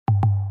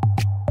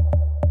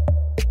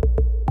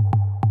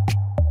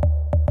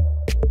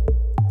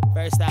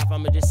First off,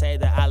 I'ma just say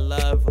that I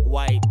love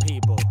white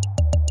people,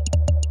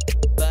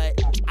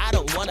 but I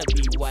don't wanna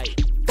be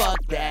white.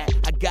 Fuck that,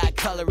 I got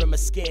color in my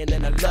skin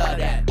and I love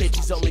that.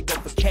 Bitches only go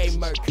for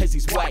K-Merc cause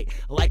he's white.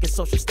 Like his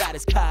social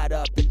status caught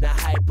up in the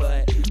hype,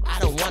 but I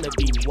don't wanna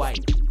be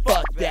white.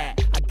 Fuck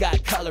that, I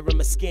got color in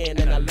my skin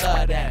and I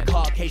love that.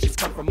 Caucasians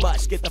come from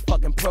us, get the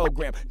fucking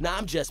program. Nah,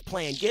 I'm just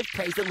playing, give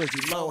praise to Lindsay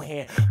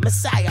Lohan.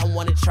 Messiah, I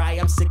wanna try,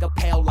 I'm sick of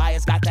pale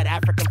liars. Got that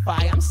African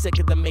fire, I'm sick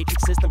of the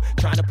matrix system.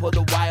 Trying to pull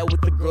the wire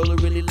with the girl who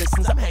really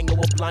listens. I'm hanging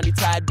with Blondie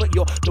Tide, but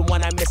you're the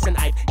one I'm missing.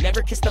 I've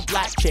never kissed a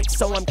black chick,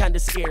 so I'm kinda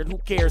scared. Who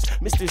cares?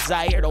 Mr.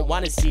 Zaire don't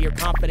wanna see her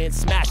confidence.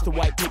 Smash the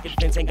white picket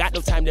fence, ain't got no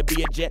time to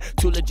be a jet.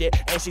 Too legit,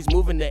 and she's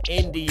moving to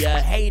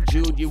India. Hey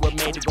Jude, you were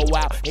made to go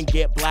out and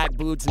get black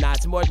boots. Nah,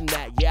 it's more than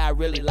that, yeah, I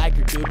really like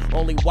her, dude.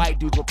 Only white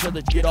dudes with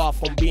privilege get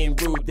off on being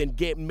rude, then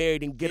get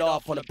married and get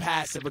off on a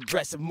passive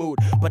aggressive mood.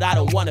 But I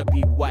don't wanna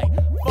be white,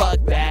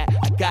 fuck that.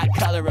 I got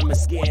color in my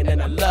skin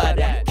and I love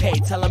that. K,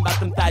 tell them about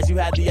them thighs you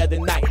had the other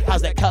night.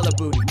 How's that color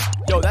booty?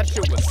 Yo, that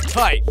shit was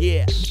tight.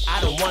 Yeah,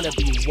 I don't wanna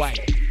be white.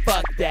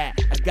 Fuck that,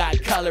 I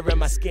got color in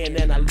my skin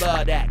and I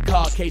love that.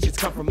 Caucasians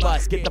come from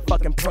us, get the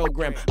fucking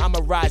program. I'ma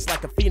rise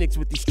like a phoenix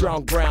with these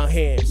strong brown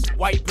hands.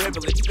 White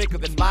privilege thicker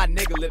than my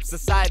nigga lips.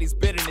 Society's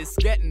bitterness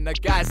getting a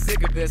guy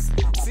sick of this.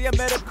 See, I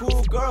met a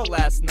cool girl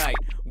last night.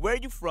 Where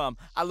you from?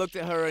 I looked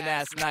at her and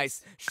asked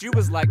nice. She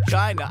was like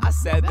China, I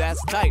said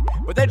that's tight.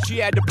 But then she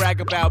had to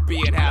brag about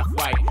being half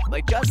white.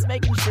 Like just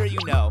making sure you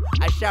know,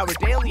 I shower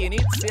daily and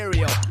eat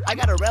cereal. I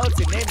got a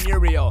relative named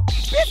Muriel.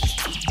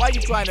 Bitch, why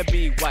you trying to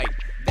be white?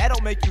 That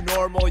don't make you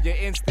normal, your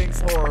instincts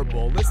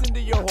horrible. Listen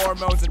to your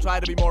hormones and try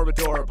to be more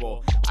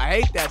adorable. I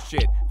hate that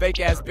shit,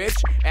 fake ass bitch.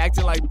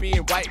 Acting like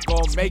being white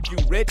gon' make you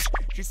rich.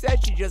 She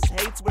said she just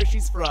hates where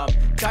she's from.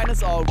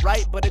 China's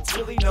alright, but it's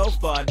really no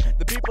fun.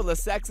 The people are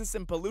sexist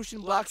and pollution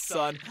blocks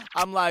sun.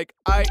 I'm like,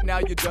 alright, now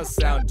you just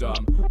sound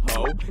dumb.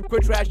 Ho,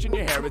 quit trashing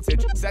your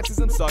heritage.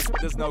 Sexism sucks, but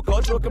there's no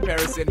cultural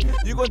comparison.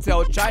 You gon'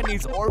 tell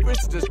Chinese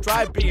orbits to just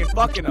try being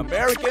fucking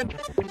American?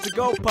 To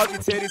go pump your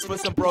titties for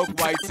some broke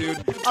white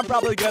dude. I'm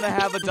probably gonna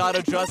have a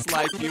daughter just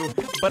like you,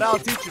 but I'll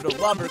teach her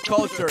to love her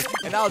culture,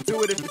 and I'll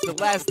do it if it's the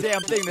last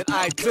damn thing that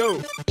I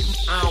do.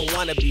 I don't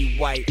wanna be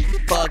white,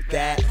 fuck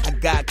that. I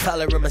got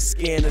color in my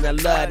skin and I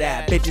love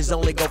that. Bitches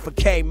only go for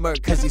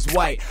K-Merc cause he's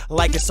white.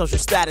 Like his social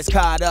status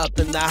caught up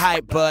in the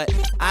hype, but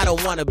I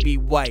don't wanna be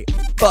white,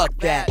 fuck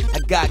that. I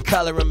got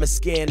color in my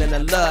skin and I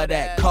love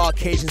that.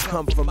 Caucasians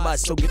come from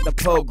us, so get the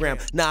program.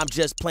 Nah, I'm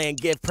just playing,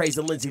 give praise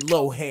to Lindsay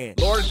Lohan.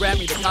 Lord grant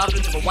me the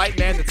confidence of a white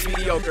man that's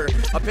mediocre.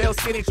 A pale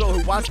skinny troll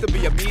who wants to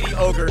be a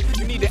mediocre.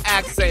 You need to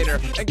act saner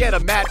and get a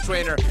mat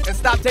trainer. And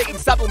stop taking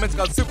supplements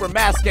called Super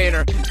Mass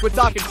Gainer. Quit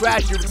talking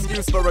trash, your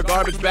excuse for a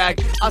garbage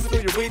bag. I'll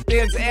steal your wheat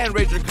thins and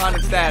raid your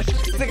condom stash.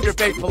 Think of your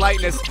fake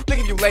politeness,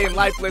 think of you laying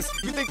lifeless.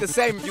 You think the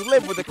same if you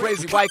live with a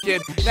crazy white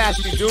kid.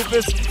 Nasty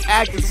doofus,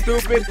 acting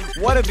stupid.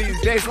 One of these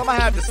days I'ma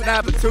have to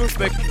snap a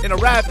toothpick in a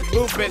rapid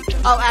movement.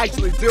 I'll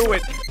actually do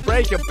it.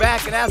 Break your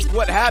back and ask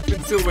what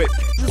happened to it.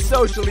 You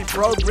socially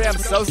programmed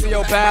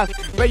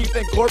sociopath. Bet you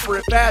think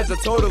corporate fads are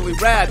totally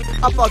rad.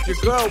 I fuck your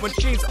girl when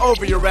she's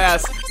over your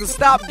ass. So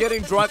stop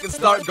getting drunk and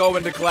start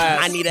going to class.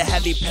 I need a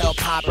heavy pill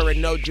popper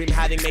and no dream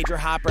having major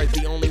hopper.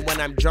 The only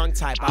when I'm drunk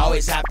type, I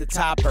always have to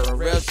top her. A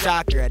real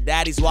shocker, a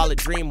daddy's wallet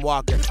dream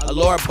walker. A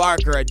Laura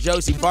Barker, a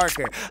Josie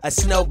Barker. A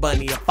snow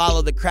bunny, a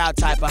follow the crowd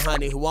type of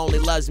honey. Who only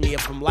loves me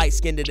if I'm light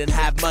skinned and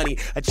have money.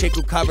 A chick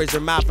who covers her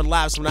mouth and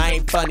laughs when I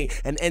ain't funny.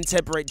 An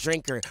intemperate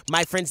drinker.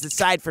 My friends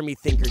decide for me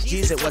thinker.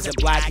 Jeez, it wasn't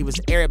black, he was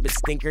Arab but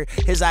stinker.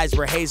 His eyes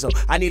were hazel.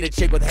 I need a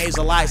chick with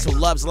hazel eyes who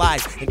loves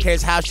lies and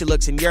cares how she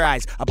looks in your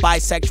eyes. A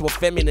bisexual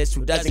feminist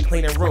who doesn't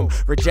clean her room.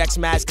 Rejects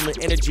masculine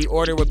energy.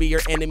 Order will be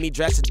your enemy.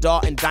 Dress a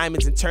doll in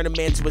diamonds and turn a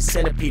man to a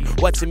centipede.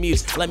 What's a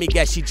muse? Let me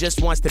guess, she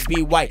just wants to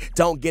be white.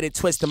 Don't get it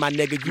twisted, my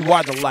nigga, you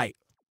are the light.